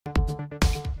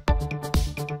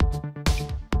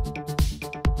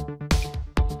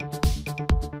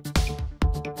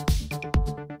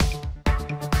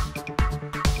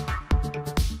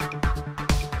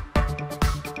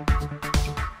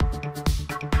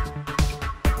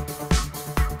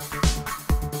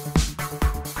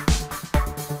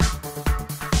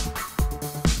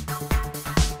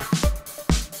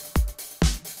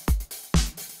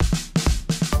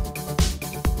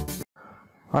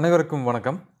அனைவருக்கும்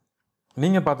வணக்கம்.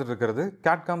 நீங்கள் பார்த்துட்டு இருக்கிறது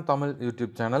Cad Cam Tamil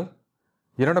YouTube channel.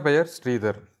 என்னோட பெயர்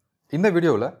ஸ்ரீதர். இந்த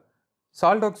வீடியோவில்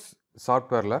Solidworks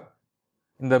சாஃப்ட்வேரில்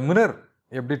இந்த மிரர்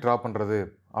எப்படி ட்ரா பண்ணுறது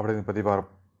அப்படிங்கிறத பற்றி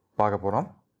பார்க்க போகிறோம்.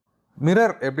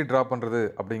 மிரர் எப்படி ட்ரா பண்ணுறது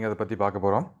அப்படிங்கிறத பற்றி பார்க்க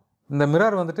போகிறோம். இந்த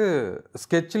மிரர் வந்துட்டு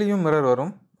ஸ்கெட்ச்லேயும் மிரர்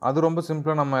வரும். அது ரொம்ப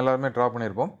சிம்பிளாக நம்ம எல்லாருமே ட்ரா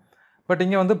பண்ணியிருப்போம். பட்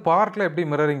இங்கே வந்து பார்ட்டில் எப்படி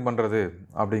மிரரிங் பண்ணுறது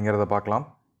அப்படிங்கிறத பார்க்கலாம்.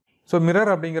 ஸோ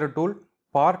மிரர் அப்படிங்கிற டூல்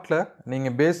பார்ட்டில்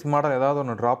நீங்கள் பேஸ் மாடல் ஏதாவது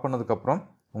ஒன்று ட்ரா பண்ணதுக்கப்புறம்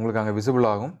உங்களுக்கு அங்கே விசிபிள்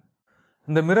ஆகும்.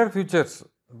 இந்த மிரர் ஃபியூச்சர்ஸ்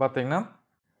பார்த்தீங்கன்னா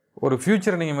ஒரு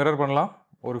ஃபியூச்சரை நீங்கள் மிரர் பண்ணலாம்,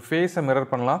 ஒரு ஃபேஸை மிரர்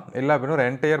பண்ணலாம், இல்லை அப்படின்னு ஒரு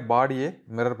என்டையர் பாடியே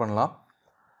மிரர் பண்ணலாம்.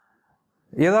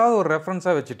 ஏதாவது ஒரு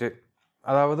ரெஃபரன்ஸாக வச்சுட்டு,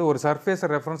 அதாவது ஒரு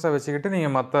சர்ஃபேஸை ரெஃபரன்ஸாக வச்சுக்கிட்டு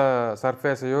நீங்கள் மற்ற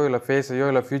சர்ஃபேஸையோ இல்லை ஃபேஸையோ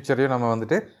இல்லை ஃபியூச்சரையோ நம்ம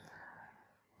வந்துட்டு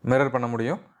மிரர் பண்ண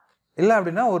முடியும். இல்லை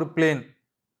அப்படின்னா ஒரு பிளேன்,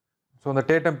 ஸோ இந்த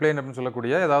டேட்டம் பிளேன் அப்படின்னு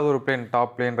சொல்லக்கூடிய ஏதாவது ஒரு plane,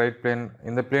 top plane, right plane,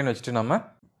 இந்த பிளேன் வச்சுட்டு நம்ம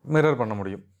மிரர் பண்ண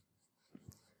முடியும்.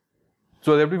 ஸோ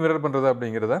அது எப்படி மிரர் பண்ணுறது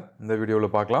அப்படிங்கிறத இந்த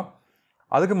வீடியோவில் பார்க்கலாம்.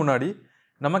 அதுக்கு முன்னாடி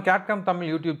நம்ம Cad Cam Tamil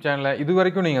யூடியூப் சேனலை இது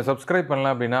வரைக்கும் நீங்கள் சப்ஸ்கிரைப்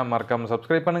பண்ணலாம் அப்படின்னா மறக்காமல்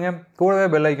சப்ஸ்கிரைப் பண்ணுங்கள். கூடவே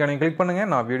பெல் ஐக்கானையும் கிளிக் பண்ணுங்கள்.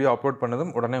 நான் வீடியோ அப்லோட்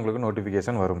பண்ணதும் உடனே உங்களுக்கு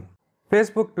நோட்டிஃபிகேஷன் வரும்.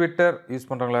 ஃபேஸ்புக், ட்விட்டர் யூஸ்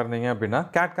பண்ணுறவங்களா இருந்தீங்க அப்படின்னா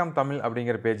Cad Cam Tamil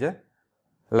அப்படிங்கிற பேஜை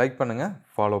லைக் பண்ணுங்கள்,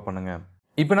 ஃபாலோ பண்ணுங்கள்.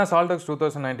 இப்போ நான் Solidworks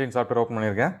 2019 சாஃப்ட்வேர் ஓப்பன்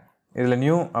பண்ணியிருக்கேன். இதில்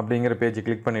நியூ அப்படிங்கிற பேஜை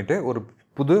கிளிக் பண்ணிவிட்டு ஒரு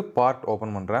புது பார்ட்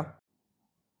ஓப்பன் பண்ணுறேன்.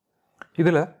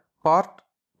 இதில் பார்ட்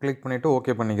கிளிக் பண்ணிவிட்டு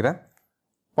ஓகே பண்ணிக்கிறேன்.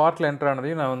 பார்ட்டில் என்டர்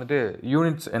ஆனதையும் நான் வந்துட்டு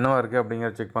யூனிட்ஸ் என்னவா இருக்குது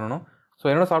அப்படிங்கிறத செக் பண்ணணும். ஸோ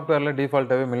என்னோடய சாஃப்ட்வேரில்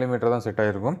டிஃபால்ட்டாகவே மில்லிமீட்டர் தான் செட்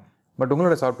ஆகிருக்கும். பட்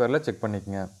உங்களோட சாஃப்ட்வேரில் செக்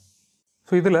பண்ணிக்கங்க.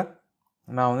 ஸோ இதில்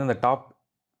நான் வந்து இந்த டாப்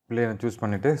பிளேனை சூஸ்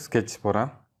பண்ணிவிட்டு ஸ்கெட்ச்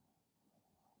போகிறேன்.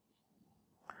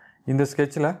 இந்த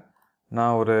ஸ்கெட்சில்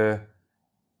நான் ஒரு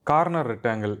கார்னர்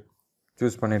ரெக்டாங்கிள்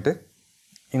சூஸ் பண்ணிவிட்டு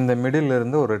இந்த மிடில்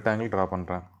இருந்து ஒரு ரெக்டாங்கிள் ட்ரா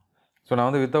பண்ணுறேன். ஸோ நான்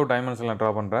வந்து வித்தவுட் டைமென்ஷனில்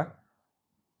ட்ரா பண்ணுறேன்.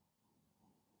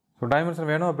 ஸோ டைமென்ஷன்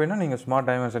வேணும் அப்படின்னா நீங்கள் ஸ்மார்ட்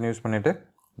டைமென்ஷன் யூஸ் பண்ணிவிட்டு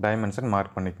டைமென்ஷன்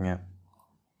மார்க் பண்ணிக்கோங்க.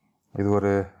 இது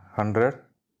ஒரு 100,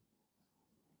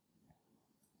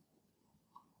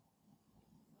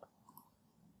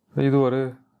 இது ஒரு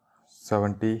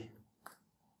 70.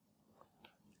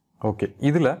 ஓகே,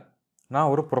 இதில்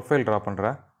நான் ஒரு ப்ரொஃபைல் ட்ரா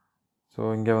பண்ணுறேன்.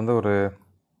 ஸோ இங்கே வந்து ஒரு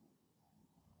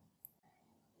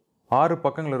 6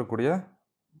 பக்கங்கள் இருக்கக்கூடிய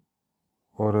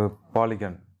ஒரு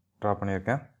பாலிகன் ட்ரா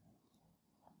பண்ணியிருக்கேன்.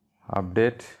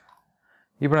 அப்டேட்.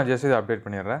 இப்போ நான் ஜஸ்ட் இதை அப்டேட்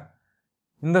பண்ணிடுறேன்.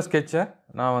 இந்த ஸ்கெட்சை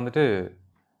நான் வந்துட்டு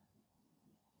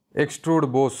எக்ஸ்ட்ரூட்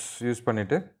போஸ் யூஸ்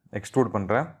பண்ணிவிட்டு எக்ஸ்ட்ரூட்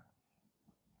பண்ணுறேன்.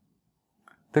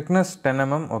 Thickness 10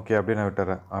 mm. ஓகே, அப்படி நான்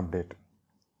விட்டுறேன். அப்டேட்.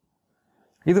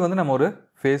 இது வந்து நம்ம ஒரு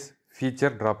ஃபேஸ்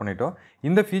ஃபீச்சர் ட்ரா பண்ணிட்டோம்.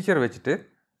 இந்த ஃபீச்சர் வச்சுட்டு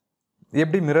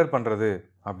எப்படி மிரர் பண்ணுறது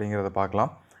அப்படிங்கிறத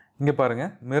பார்க்கலாம். இங்கே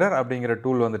பாருங்கள், மிரர் அப்படிங்கிற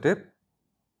டூல் வந்துட்டு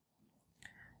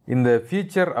இந்த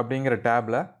ஃபீச்சர் அப்படிங்கிற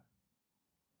டேபில்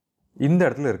இந்த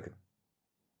இடத்துல இருக்குது.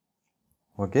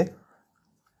 ஓகே,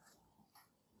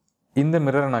 இந்த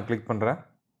மிரரை நான் கிளிக் பண்ணுறேன்.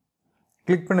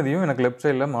 கிளிக் பண்ணதையும் எனக்கு லெஃப்ட்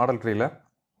சைடில் மாடல் ட்ரீயில்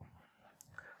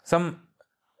சம்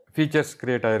ஃபீச்சர்ஸ்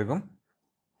க்ரியேட் ஆகிருக்கும்.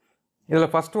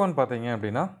 இதில் ஃபஸ்ட் ஒன் பார்த்தீங்க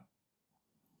அப்படின்னா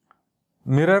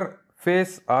mirror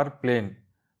face R plane.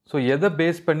 So எதை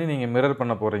பேஸ் பண்ணி நீங்கள் மிரர்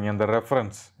பண்ண போகிறீங்க, அந்த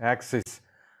ரெஃபரன்ஸ் ஆக்சிஸ்.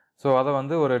 ஸோ அதை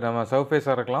வந்து ஒரு நம்ம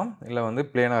சர்ஃபேஸாக இருக்கலாம், இல்லை வந்து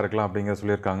பிளேனாக இருக்கலாம் அப்படிங்கிற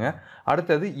சொல்லியிருக்காங்க.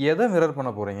 அடுத்தது எதை மிரர்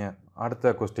பண்ண போகிறீங்க,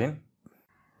 அடுத்த கொஸ்டின்.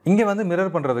 இங்கே வந்து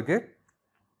மிரர் பண்ணுறதுக்கு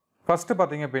ஃபஸ்ட்டு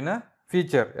பார்த்தீங்க அப்படின்னா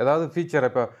ஃபீச்சர், ஏதாவது ஃபீச்சர்.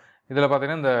 இப்போ இதில்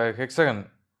பார்த்தீங்கன்னா இந்த ஹெக்ஸகன்,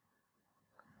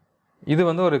 இது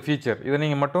வந்து ஒரு ஃபீச்சர். இதை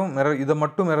நீங்கள் மட்டும் இதை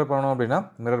மட்டும் மிரர் பண்ணணும் அப்படின்னா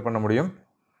மிரர் பண்ண முடியும்.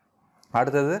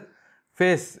 அடுத்தது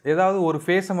ஃபேஸ், ஏதாவது ஒரு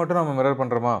ஃபேஸை மட்டும் நம்ம மிரர்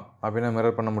பண்ணுறோமா அப்படின்னா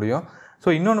மிரர் பண்ண முடியும். ஸோ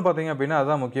இன்னொன்று பார்த்தீங்க அப்படின்னா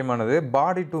அதுதான் முக்கியமானது,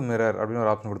 பாடி டு மிரர் அப்படின்னு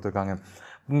ஒரு ஆப்ஷன் கொடுத்துருக்காங்க.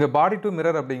 இங்கே பாடி டு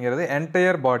மிரர் அப்படிங்கிறது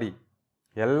என்டையர் பாடி,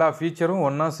 எல்லா ஃபீச்சரும்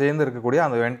ஒன்றா சேர்ந்து இருக்கக்கூடிய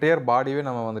அந்த என்டையர் பாடியே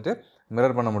நம்ம வந்துட்டு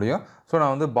மிரர் பண்ண முடியும். ஸோ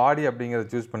நான் வந்து பாடி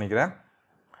அப்படிங்கிறத சூஸ் பண்ணிக்கிறேன்.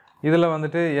 இதில்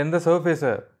வந்துட்டு எந்த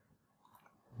சர்ஃபேஸை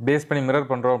பேஸ் பண்ணி மிரர்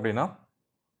பண்ணுறோம் அப்படின்னா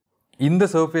இந்த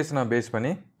சர்ஃபேஸ் நான் பேஸ்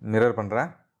பண்ணி மிரர் பண்ணுறேன்.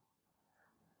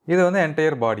 இது வந்து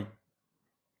என்டையர் பாடி.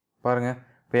 பாருங்கள்,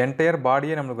 இப்போ என்டையர்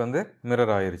பாடியே நம்மளுக்கு வந்து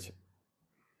மிரர் ஆயிடுச்சு.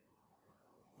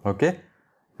 Okay,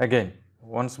 again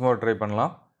once more try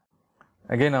பண்ணலாம்.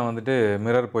 அகெயின் நான் வந்துட்டு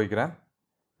மிரர் போய்க்கிறேன்.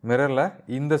 மிரரில்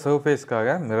இந்த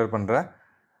சர்ஃபேஸ்க்காக மிரர் பண்ணுறேன்.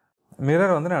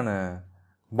 மிரர் வந்து நான்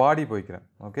பாடி போய்க்கிறேன்.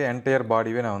 ஓகே, என்டையர்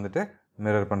பாடியே நான் வந்துட்டு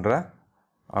மிரர் பண்ணுறேன்.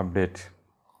 அப்டேட்.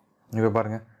 இப்போ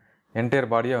பாருங்கள்,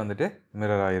 என்டையர் பாடியே வந்துட்டு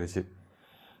மிரர் ஆயிடுச்சு.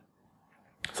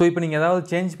 ஸோ இப்போ நீங்கள் ஏதாவது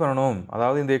சேஞ்ச் பண்ணணும்,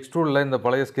 அதாவது இந்த எக்ஸ்ட்ரூடில் இந்த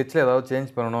பழைய ஸ்கெட்சில் ஏதாவது சேஞ்ச்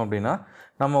பண்ணணும் அப்படின்னா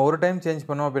நம்ம ஒரு டைம் சேஞ்ச்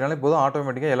பண்ணோம் அப்படின்னாலே போதும்,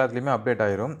 ஆட்டோமேட்டிக்காக எல்லாத்துலேயுமே அப்டேட்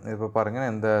ஆகிரும். இப்போ பாருங்கள்,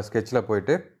 இந்த ஸ்கெட்சில்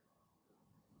போயிட்டு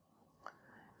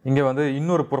இங்கே வந்து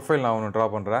இன்னொரு ப்ரொஃபைல் நான் ஒன்று ட்ரா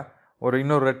பண்ணுறேன்,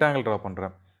 இன்னொரு ரெக்டாங்கிள் ட்ரா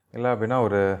பண்ணுறேன். இல்லை அப்படின்னா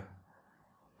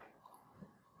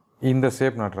இந்த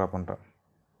ஷேப் நான் ட்ரா பண்ணுறேன்.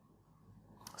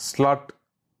 ஸ்லாட்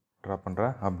ட்ரா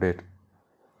பண்ணுறேன். அப்டேட்.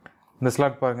 இந்த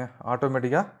ஸ்லாட் பாருங்கள்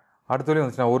ஆட்டோமேட்டிக்காக அடுத்த வழி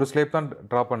வந்துச்சு. நான் ஒரு ஸ்லேப் தான்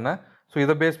ட்ரா பண்ணேன். ஸோ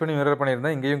இதை பேஸ் பண்ணி மிரர்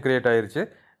பண்ணியிருந்தேன், இங்கேயும் க்ரியேட் ஆயிடுச்சு.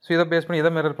 ஸோ இதை பேஸ் பண்ணி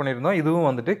இதை மிரர் பண்ணியிருந்தோம், இதுவும்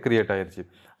வந்துட்டு க்ரியேட் ஆயிடுச்சு.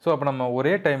 ஸோ அப்போ நம்ம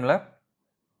ஒரே டைமில்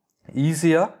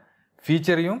ஈஸியாக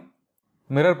ஃபீச்சரையும்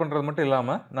மிரர் பண்ணுறது மட்டும்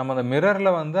இல்லாமல் நம்ம அந்த மிரரில்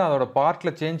வந்து அதோட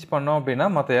பார்ட்டில் சேஞ்ச் பண்ணோம் அப்படின்னா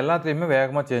மற்ற எல்லாத்துலேயுமே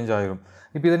வேகமாக சேஞ்ச் ஆகிரும்.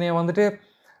 இப்போ இதை நீங்கள் வந்துட்டு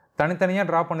தனித்தனியாக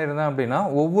ட்ரா பண்ணியிருந்தேன் அப்படின்னா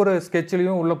ஒவ்வொரு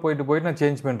ஸ்கெட்ச்லேயும் உள்ளே போயிட்டு நான்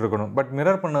சேஞ்ச் பண்ணிருக்கணும். பட்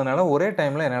மிரர் பண்ணதுனால ஒரே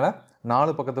டைமில் என்னால்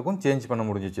 4 பக்கத்துக்கும் சேஞ்ச் பண்ண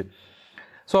முடிஞ்சிச்சு.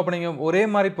 ஸோ அப்போ நீங்கள் ஒரே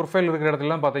மாதிரி ப்ரொஃபைல் இருக்கிற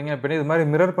இடத்துலலாம் பார்த்தீங்க அப்படின்னா இது மாதிரி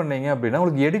மிரர் பண்ணீங்க அப்படின்னா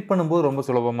உங்களுக்கு எடிட் பண்ணும்போது ரொம்ப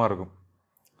சுலபமாக இருக்கும்.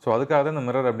 ஸோ அதுக்காக தான் இந்த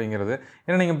மிரர் அப்படிங்கிறது.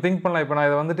 ஏன்னா நீங்கள் திங்க் பண்ணலாம், இப்போ நான்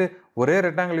இதை வந்துட்டு ஒரே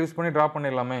ரெக்டாங்கிள் யூஸ் பண்ணி ட்ரா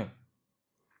பண்ணிடலாமே,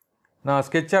 நான்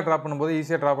ஸ்கெட்சாக ட்ரா பண்ணும்போது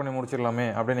ஈஸியாக ட்ரா பண்ணி முடிச்சிடலாமே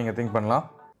அப்படின்னு நீங்கள் திங்க் பண்ணலாம்.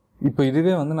 இப்போ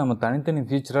இதுவே வந்து நம்ம தனித்தனி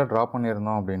ஃபீச்சராக ட்ரா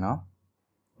பண்ணியிருந்தோம் அப்படின்னா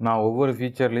நான் ஒவ்வொரு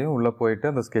ஃபீச்சர்லேயும் உள்ளே போயிட்டு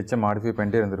அந்த ஸ்கெட்சை மாடிஃபை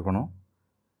பண்ணிட்டே இருந்திருக்கணும்.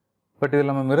 பட்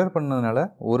இதில் நம்ம மிரர் பண்ணதுனால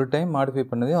ஒரு டைம் மாடிஃபை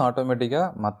பண்ணதையும் ஆட்டோமேட்டிக்காக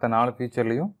மற்ற 4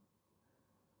 ஃபீச்சர்லேயும்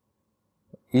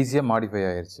ஈஸியாக மாடிஃபை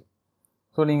ஆயிடுச்சு.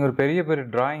 ஸோ நீங்கள் ஒரு பெரிய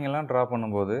ட்ராயிங் எல்லாம் ட்ரா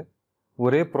பண்ணும்போது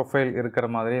ஒரே ப்ரொஃபைல் இருக்கிற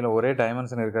மாதிரி இல்லை ஒரே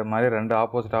டைமென்ஷன் இருக்கிற மாதிரி 2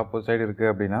 ஆப்போசிட் சைடு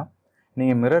இருக்குது அப்படின்னா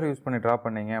நீங்கள் மிரர் யூஸ் பண்ணி ட்ரா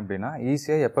பண்ணீங்க அப்படின்னா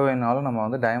ஈஸியாக எப்போ வேணாலும் நம்ம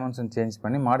வந்து டைமென்ஷன் சேஞ்ச்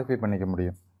பண்ணி மாடிஃபை பண்ணிக்க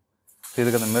முடியும். ஸோ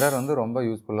இதுக்கு அந்த மிரர் வந்து ரொம்ப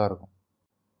யூஸ்ஃபுல்லாக இருக்கும்.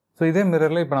 ஸோ இதே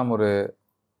மிரரில் இப்போ நம்ம ஒரு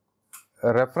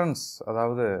ரெஃபரன்ஸ்,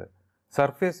 அதாவது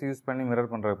சர்ஃபேஸ் யூஸ் பண்ணி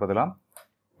மிரர் பண்ணுறதுக்கு பதிலாக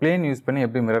பிளேன் யூஸ் பண்ணி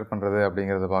எப்படி மிரர் பண்ணுறது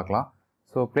அப்படிங்கிறத பார்க்கலாம்.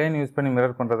 ஸோ பிளேன் யூஸ் பண்ணி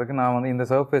மிரர் பண்ணுறதுக்கு நான் வந்து இந்த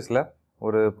சர்ஃபேஸில்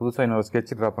ஒரு புதுசாக இன்னொரு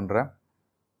ஸ்கெட்ச் ட்ரா பண்ணுறேன்.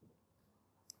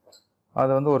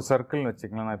 அதை வந்து ஒரு சர்க்கிள்னு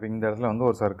வச்சுக்கலாம். நான் இப்போ இந்த இடத்துல வந்து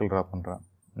ஒரு சர்க்கிள் ட்ரா பண்ணுறேன்.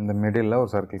 இந்த மிடில் ஒரு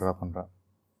சர்க்கிள் ட்ரா பண்ணுறேன்.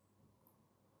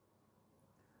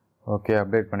 ஓகே,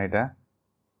 அப்டேட் பண்ணிட்டேன்.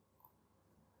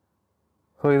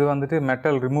 ஸோ இது வந்துட்டு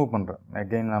மெட்டல் ரிமூவ் பண்ணுறேன்.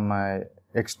 அகெயின் நம்ம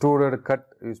எக்ஸ்ட்ரூடட் கட்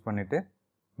யூஸ் பண்ணிவிட்டு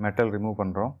மெட்டல் ரிமூவ்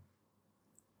பண்ணுறோம்.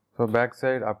 So back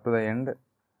side up to the end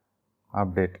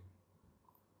update.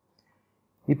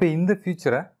 இப்போ இந்த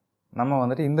ஃபீச்சரை நம்ம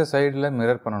வந்துட்டு இந்த சைடில்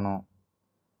மிரர் பண்ணணும்.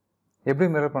 எப்படி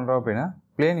மிரர் பண்ணுறோம் அப்படின்னா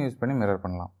பிளேன் யூஸ் பண்ணி மிரர்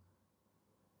பண்ணலாம்.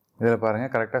 இதில்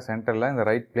பாருங்கள் கரெக்டாக சென்டரில் இந்த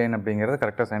ரைட் பிளேன் அப்படிங்கிறது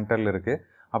கரெக்டாக சென்டரில் இருக்குது.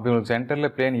 அப்படி உங்களுக்கு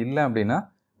சென்டரில் பிளேன் இல்லை அப்படின்னா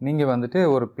நீங்கள் வந்துட்டு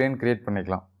ஒரு பிளேன் க்ரியேட்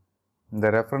பண்ணிக்கலாம். இந்த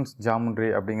ரெஃபரன்ஸ் ஜாமெட்ரி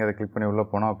அப்படிங்கிறத கிளிக் பண்ணி உள்ளே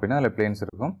போனோம் அப்படின்னா அதில் பிளேன்ஸ்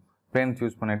இருக்கும். பிளேன்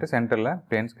சூஸ் பண்ணிவிட்டு சென்டரில்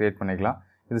பிளேன்ஸ் க்ரியேட் பண்ணிக்கலாம்.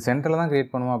 இது சென்டரில் தான்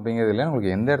க்ரியேட் பண்ணுவோம் அப்படிங்கிறது இல்லை,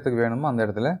 உங்களுக்கு எந்த இடத்துக்கு வேணுமோ அந்த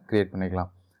இடத்துல க்ரியேட்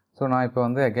பண்ணிக்கலாம். ஸோ நான் இப்போ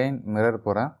வந்து அகெயின் மிரர்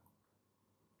போகிறேன்.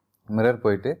 மிரர்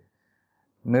போயிட்டு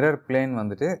மிரர் பிளேன்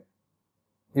வந்துட்டு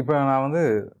இப்போ நான் வந்து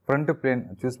ஃப்ரண்ட்டு பிளேன்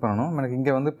சூஸ் பண்ணணும். எனக்கு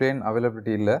இங்கே வந்து பிளேன்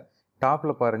அவைலபிலிட்டி இல்லை.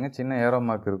 டாப்பில் பாருங்கள் சின்ன ஏரோ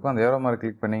மார்க் இருக்கும். அந்த ஏரோ மார்க்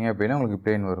கிளிக் பண்ணிங்க அப்படின்னா உங்களுக்கு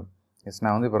பிளேன் வரும். எஸ்,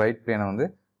 நான் வந்து இப்போ ரைட் பிளேனை வந்து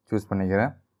சூஸ்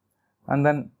பண்ணிக்கிறேன். அண்ட்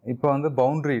தென் இப்போ வந்து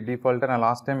பவுண்ட்ரி டிஃபால்ட்டாக நான்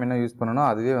லாஸ்ட் டைம் என்ன யூஸ் பண்ணணும்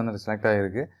அதுவே வந்து செலக்ட்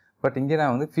ஆகிருக்கு. பட் இங்கே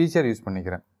நான் வந்து ஃபீச்சர் யூஸ்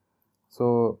பண்ணிக்கிறேன். ஸோ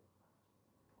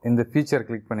இந்த ஃபீச்சர்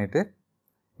கிளிக் பண்ணிவிட்டு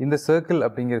இந்த சர்க்கிள்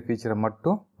அப்படிங்கிற ஃபீச்சரை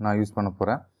மட்டும் நான் யூஸ் பண்ண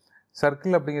போகிறேன்.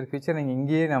 சர்க்கிள் அப்படிங்கிற ஃபீச்சர் நீங்கள்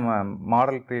இங்கேயே நம்ம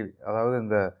மாடல் ட்ரீ, அதாவது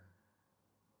இந்த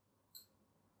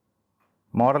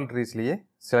மாடல் ட்ரீஸ்லேயே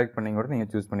செலக்ட் பண்ணி கூட நீங்கள்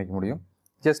சூஸ் பண்ணிக்க முடியும்.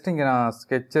 ஜஸ்ட் இங்கே நான்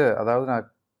ஸ்கெட்சை, அதாவது நான்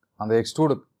அந்த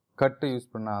எக்ஸ்ட்ரூடு கட்டு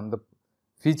யூஸ் பண்ண அந்த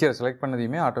ஃபீச்சரை செலக்ட்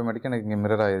பண்ணதையுமே ஆட்டோமேட்டிக்காக எனக்கு இங்கே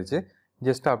மிரர் ஆகிடுச்சு.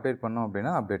 ஜஸ்ட் அப்டேட் பண்ணோம்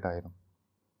அப்படின்னா அப்டேட் ஆகிடும்.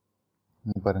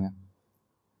 பாருங்கள்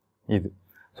இது.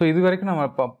 ஸோ இது வரைக்கும் நம்ம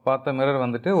பார்த்த மிரர்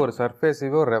வந்துட்டு ஒரு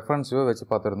சர்ஃபேஸையோ ஒரு ரெஃபரன்ஸையோ வச்சு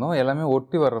பார்த்துருந்தோம். எல்லாமே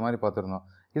ஒட்டி வர்ற மாதிரி பார்த்துருந்தோம்.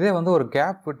 இதே வந்து ஒரு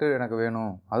கேப் விட்டு எனக்கு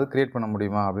வேணும், அது க்ரியேட் பண்ண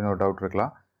முடியுமா அப்படின்னு ஒரு டவுட்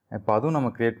இருக்கலாம். இப்போ அதுவும்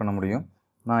நம்ம க்ரியேட் பண்ண முடியும்.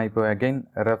 நான் இப்போ அகெயின்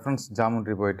ரெஃபரன்ஸ்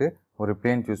ஜாமெட்ரி போயிட்டு ஒரு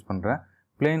பிளேன் சூஸ் பண்ணுறேன்.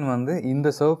 பிளேன் வந்து இந்த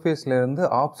சர்ஃபேஸ்லேருந்து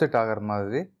ஆப்செட் ஆகிற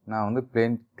மாதிரி நான் வந்து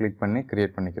பிளேன் கிளிக் பண்ணி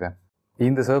க்ரியேட் பண்ணிக்கிறேன்.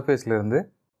 இந்த சர்ஃபேஸ்லேருந்து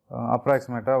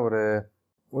அப்ராக்சிமேட்டாக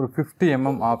ஒரு 50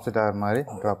 mm ஆப்செட் ஆகிற மாதிரி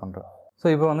ட்ரா பண்ணுறேன். ஸோ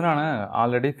இப்போ வந்து நான்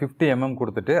ஆல்ரெடி 50 mm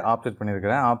கொடுத்துட்டு ஆப்செட்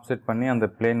பண்ணியிருக்கிறேன். ஆப்செட் பண்ணி அந்த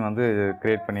பிளேன் வந்து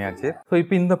க்ரியேட் பண்ணியாச்சு. ஸோ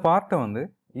இப்போ இந்த பார்ட்டை வந்து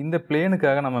இந்த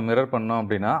பிளேனுக்காக நம்ம மிரர் பண்ணோம்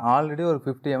அப்படின்னா ஆல்ரெடி ஒரு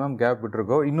 50 mm கேப்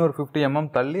விட்டுருக்கோம். இன்னொரு 50 mm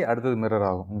தள்ளி அடுத்தது மிரர்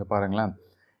ஆகும். இங்கே பாருங்களேன்.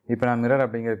 இப்போ நான் மிரர்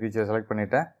அப்படிங்கிற ஃபீச்சர் செலக்ட்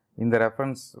பண்ணிவிட்டேன். இந்த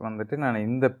ரெஃபரன்ஸ் வந்துட்டு நான்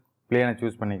இந்த பிளேனை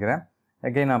சூஸ் பண்ணிக்கிறேன்.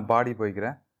 அகெயின் நான் பாடி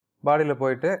போய்க்கிறேன். பாடியில்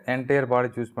போயிட்டு என்டையர் பாடி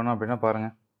சூஸ் பண்ணோம் அப்படின்னா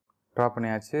பாருங்கள் ட்ரா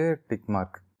பண்ணியாச்சு, டிக்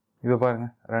மார்க். இப்போ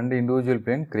பாருங்கள் 2 இண்டிவிஜுவல்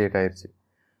பிளேன் க்ரியேட் ஆயிடுச்சு.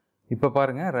 இப்போ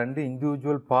பாருங்கள் 2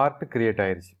 இண்டிவிஜுவல் பார்ட் க்ரியேட்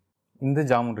ஆயிடுச்சு இந்த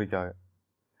ஜாமெட்ரிக்காக.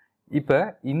 இப்போ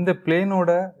இந்த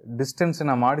பிளேனோட டிஸ்டன்ஸை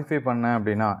நான் மாடிஃபை பண்ணேன்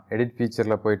அப்படின்னா எடிட்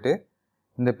ஃபீச்சரில் போயிட்டு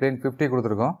இந்த பிளேன் 50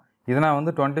 கொடுத்துருக்கோம். இதை நான்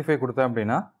வந்து 25 கொடுத்தேன்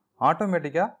அப்படின்னா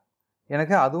ஆட்டோமேட்டிக்காக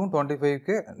எனக்கு அதுவும்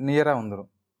 25க்கு நியராக வந்துடும்.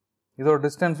 இதோட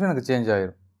டிஸ்டன்ஸும் எனக்கு சேஞ்ச்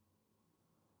ஆகிடும்.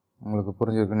 உங்களுக்கு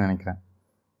புரிஞ்சிருக்குன்னு நினைக்கிறேன்.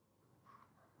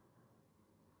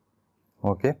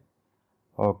 ஓகே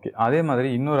அதே மாதிரி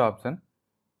இன்னொரு ஆப்ஷன்.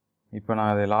 இப்போ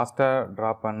நான் அதை லாஸ்ட்டாக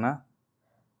ட்ரா பண்ண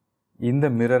இந்த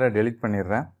மிரரை டெலிட்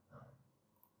பண்ணிடுறேன்.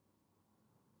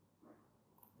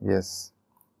 எஸ்,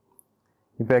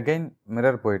 இப்போ அகைன்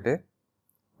மிரர் போயிட்டு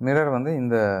மிரர் வந்து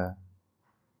இந்த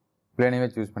பிளேனையே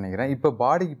சூஸ் பண்ணிக்கிறேன். இப்போ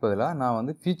பாடிக்கு பதிலாக நான்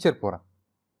வந்து ஃபீச்சர் போகிறேன்.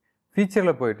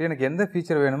 ஃபீச்சரில் போயிட்டு எனக்கு எந்த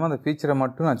ஃபீச்சர் வேணுமோ அந்த ஃபீச்சரை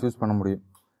மட்டும் நான் சூஸ் பண்ண முடியும்.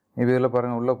 இப்போ இதில்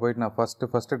பாருங்கள், உள்ளே போயிட்டு நான்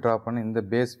ஃபஸ்ட்டு ட்ரா பண்ணி இந்த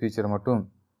பேஸ் ஃபீச்சரை மட்டும்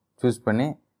சூஸ் பண்ணி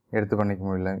எடுத்து பண்ணிக்க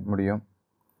முடியும்.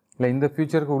 இல்லை இந்த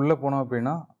ஃபீச்சருக்கு உள்ளே போனோம்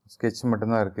அப்படின்னா ஸ்கெட்ச்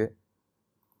மட்டும்தான் இருக்குது.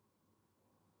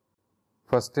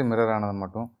 ஃபஸ்ட்டு மிரர் ஆனது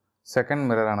மட்டும், செகண்ட்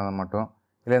மிரர் ஆனது மட்டும்,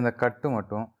 இல்லை இந்த கட்டு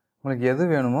மட்டும், உங்களுக்கு எது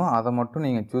வேணுமோ அதை மட்டும்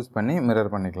நீங்கள் சூஸ் பண்ணி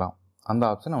மிரர் பண்ணிக்கலாம். அந்த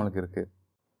ஆப்ஷன் உங்களுக்கு இருக்குது.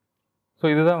 ஸோ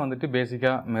இதுதான் வந்துட்டு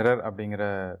பேசிக்காக மிரர் அப்படிங்கிற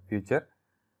ஃபீச்சர்.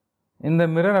 இந்த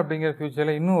மிரர் அப்படிங்கிற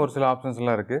ஃபீச்சரில் இன்னும் ஒரு சில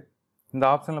ஆப்ஷன்ஸ்லாம் இருக்குது. இந்த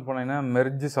ஆப்ஷனில் போனீங்கன்னா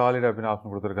மெர்ஜ் சாலிட் அப்படின்னு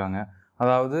ஆப்ஷன் கொடுத்துருக்காங்க.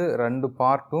 அதாவது 2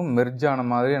 பார்ட்டும் மெர்ஜ் ஆன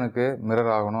மாதிரி எனக்கு மிரர்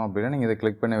ஆகணும் அப்படின்னா நீங்கள் இதை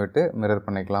கிளிக் பண்ணி விட்டு மிரர்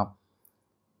பண்ணிக்கலாம்.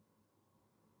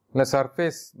 இல்லை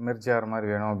சர்ஃபேஸ் மெர்ஜ் ஆகிற மாதிரி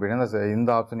வேணும் அப்படின்னா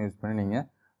இந்த ஆப்ஷன் யூஸ் பண்ணி நீங்கள்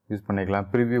யூஸ் பண்ணிக்கலாம்.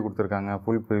 ப்ரிவ்யூ கொடுத்துருக்காங்க,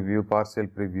 ஃபுல் ப்ரிவ்யூ, பார்சியல்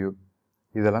ப்ரிவ்யூ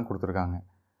இதெல்லாம் கொடுத்துருக்காங்க.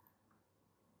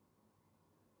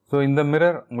 ஸோ இந்த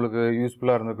மிரர் உங்களுக்கு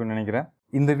யூஸ்ஃபுல்லாக இருந்திருக்குன்னு நினைக்கிறேன்.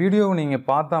 இந்த வீடியோவை நீங்கள்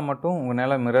பார்த்தா மட்டும்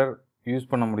உங்களால் மிரர் யூஸ்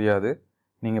பண்ண முடியாது.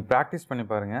 நீங்கள் ப்ராக்டிஸ் பண்ணி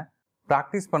பாருங்கள்.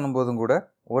 ப்ராக்டிஸ் பண்ணும்போதும் கூட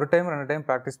ஒரு டைம் 2 டைம்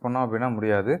ப்ராக்டிஸ் பண்ணோம் அப்படின்னா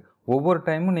முடியாது. ஒவ்வொரு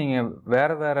டைமும் நீங்கள்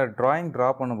வேறு ட்ராயிங் ட்ரா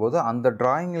பண்ணும்போது அந்த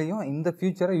ட்ராயிங்லேயும் இந்த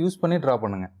ஃபியூச்சரை யூஸ் பண்ணி ட்ரா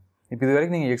பண்ணுங்கள். இப்போ இது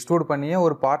வரைக்கும் நீங்கள் எக்ஸ்ட்ரூட் பண்ணியே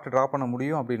ஒரு பார்ட் ட்ரா பண்ண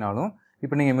முடியும் அப்படின்னாலும்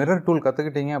இப்போ நீங்கள் மிரர் டூல்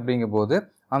கற்றுக்கிட்டீங்க அப்படிங்கும்போது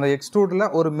அந்த எக்ஸ்ட்ரூடில்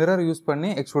ஒரு மிரர் யூஸ் பண்ணி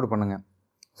எக்ஸ்ட்ரூட் பண்ணுங்கள்.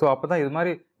 ஸோ அப்போ தான் இது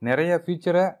மாதிரி நிறைய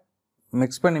ஃபீச்சரை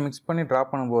மிக்ஸ் பண்ணி ட்ரா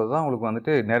பண்ணும்போது தான் உங்களுக்கு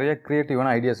வந்துட்டு நிறைய க்ரியேட்டிவான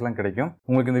ஐடியாஸ்லாம் கிடைக்கும்.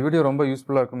 உங்களுக்கு இந்த வீடியோ ரொம்ப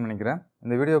யூஸ்ஃபுல்லாக இருக்கும்னு நினைக்கிறேன்.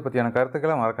 இந்த வீடியோ பற்றியான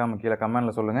கருத்துக்களை மறக்காமல் கீழே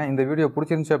கமெண்ட்டில் சொல்லுங்கள். இந்த வீடியோ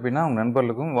பிடிச்சிருந்துச்சு அப்படின்னா உங்கள்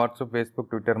நண்பர்களுக்கும் வாட்ஸ்அப், ஃபேஸ்புக்,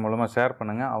 ட்விட்டர் மூலமாக ஷேர்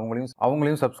பண்ணுங்கள்.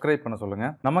 அவங்களையும் சப்ஸ்கிரைப் பண்ண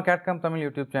சொல்லுங்கள். நம்ம CAD Cam தமிழ்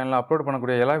யூடியூப் சேனலில் அப்லோட்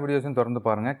பண்ணக்கூடிய எல்லா வீடியோஸையும் தொடர்ந்து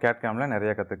பாருங்கள். CAD Camல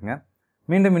நிறைய கற்றுக்குங்க.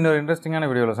 மீண்டும் இன்னொரு இன்ட்ரெஸ்டிங்கான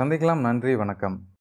வீடியோவில் சந்திக்கலாம். நன்றி, வணக்கம்.